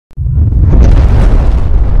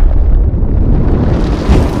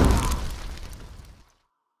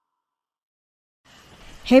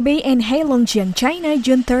Hebei and Heilongjiang, China,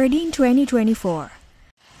 June 13, 2024.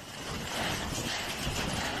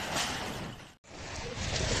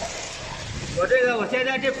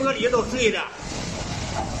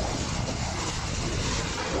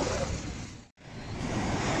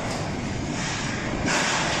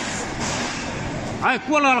哎，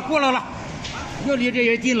过来了，又离这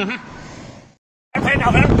也近了哈。拍照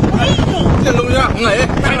片！哎呦，这龙虾风哎，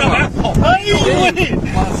拍照片！哎呦喂！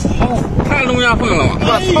我操，太龙虾风了！我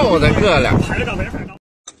操，这个了！拍个照片，拍照。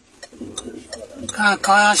看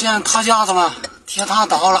高压线塌架子了，铁塔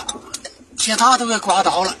倒了，铁塔都给刮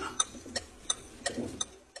倒了。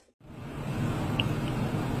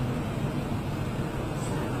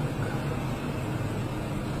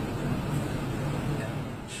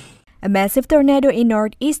 A massive tornado in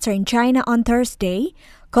northeastern China on Thursday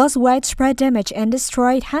caused widespread damage and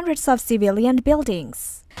destroyed hundreds of civilian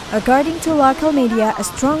buildings. According to local media, a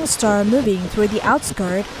strong storm moving through the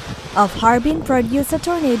outskirts of Harbin produced a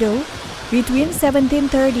tornado between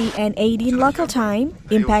 17:30 and 18 local time,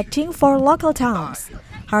 impacting 4 local towns.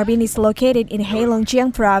 Harbin is located in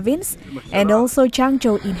Heilongjiang Province and also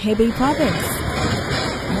Changzou in Hebei Province.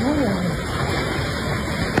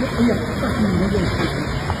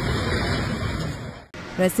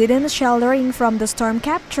 Residents sheltering from the storm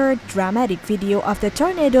captured dramatic video of the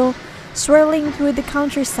tornado swirling through the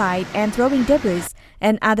countryside and throwing debris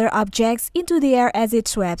and other objects into the air as it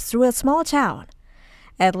swept through a small town.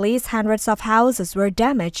 At least hundreds of houses were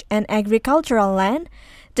damaged and agricultural land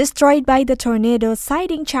destroyed by the tornado,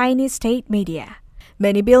 citing Chinese state media.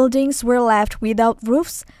 Many buildings were left without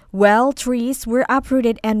roofs, while trees were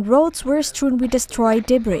uprooted and roads were strewn with destroyed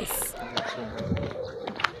debris.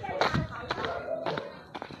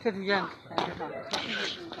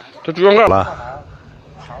 这主干了。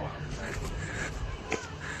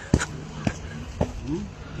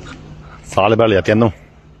啥里边列电动。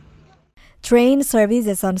 Train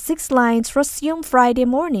services on 6 lines resumed Friday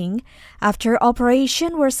morning after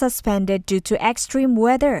operation were suspended due to extreme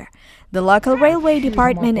weather, the local railway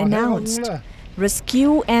department announced.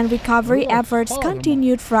 Rescue and recovery efforts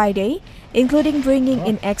continued Friday, including bringing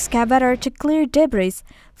in excavator to clear debris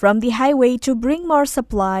from the highway to bring more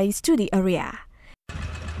supplies to the area.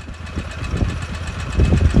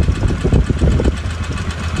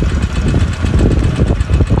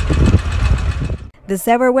 The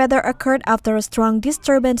severe weather occurred after a strong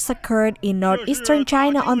disturbance occurred in northeastern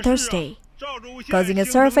China on Thursday, causing a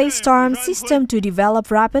surface storm system to develop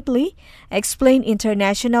rapidly, explained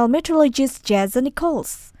international meteorologist Jason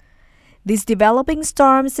Nichols. This developing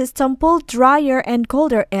storm system pulled drier and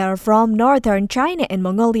colder air from northern China and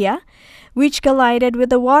Mongolia, which collided with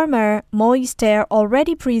the warmer, moist air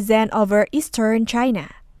already present over eastern China.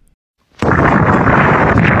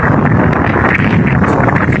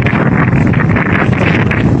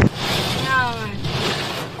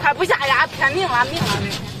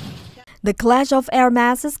 The clash of air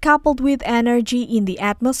masses coupled with energy in the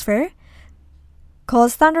atmosphere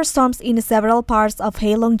caused thunderstorms in several parts of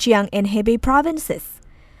Heilongjiang and Hebei provinces.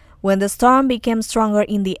 When the storm became stronger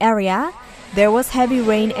in the area, there was heavy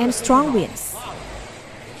rain and strong winds.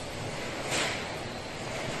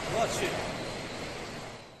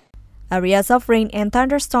 Areas of rain and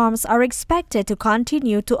thunderstorms are expected to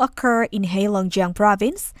continue to occur in Heilongjiang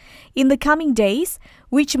Province in the coming days,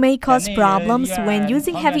 which may cause problems when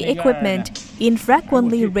using heavy equipment in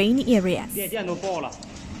frequently rainy areas.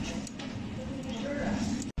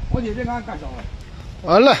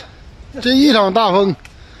 完了，这一场大风，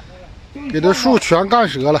给这树全干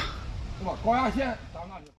折了。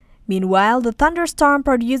 Meanwhile, the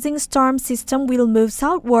thunderstorm-producing storm system will move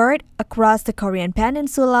southward across the Korean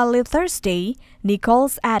peninsula late Thursday,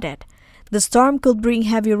 Nichols added. The storm could bring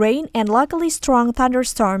heavy rain and locally strong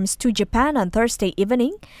thunderstorms to Japan on Thursday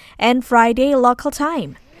evening and Friday local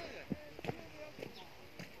time.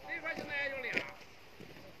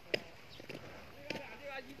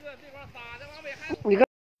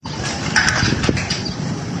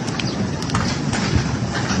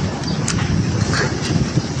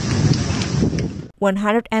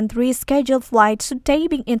 "103 scheduled flights to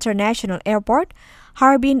Taiping International Airport,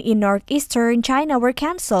 Harbin in northeastern China were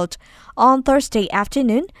cancelled on Thursday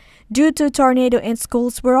afternoon due to tornado, and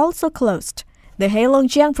schools were also closed. The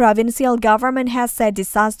Heilongjiang provincial government has set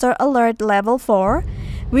disaster alert level 4,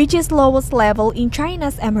 which is lowest level in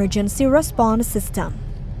China's emergency response system.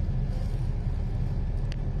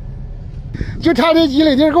 就差这几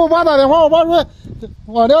里地，给我爸打电话，我爸说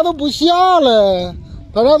往家都不下了。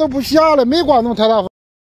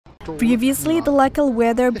 Previously, the local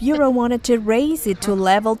weather bureau wanted to raise it to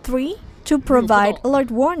level 3 to provide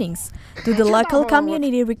alert warnings to the local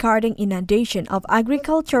community regarding inundation of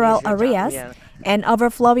agricultural areas and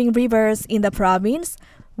overflowing rivers in the province,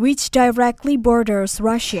 which directly borders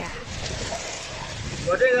Russia.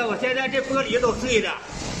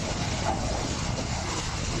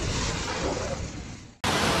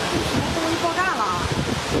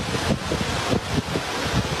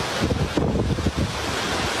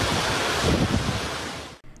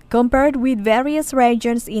 Compared with various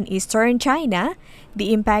regions in eastern China,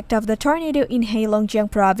 the impact of the tornado in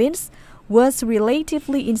Heilongjiang Province was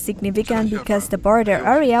relatively insignificant because the border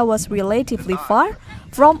area was relatively far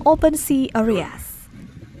from open sea areas.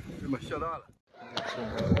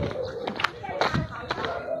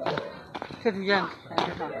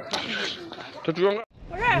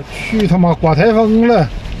 去他妈刮台风了！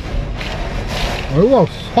哎呦我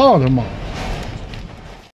操他妈！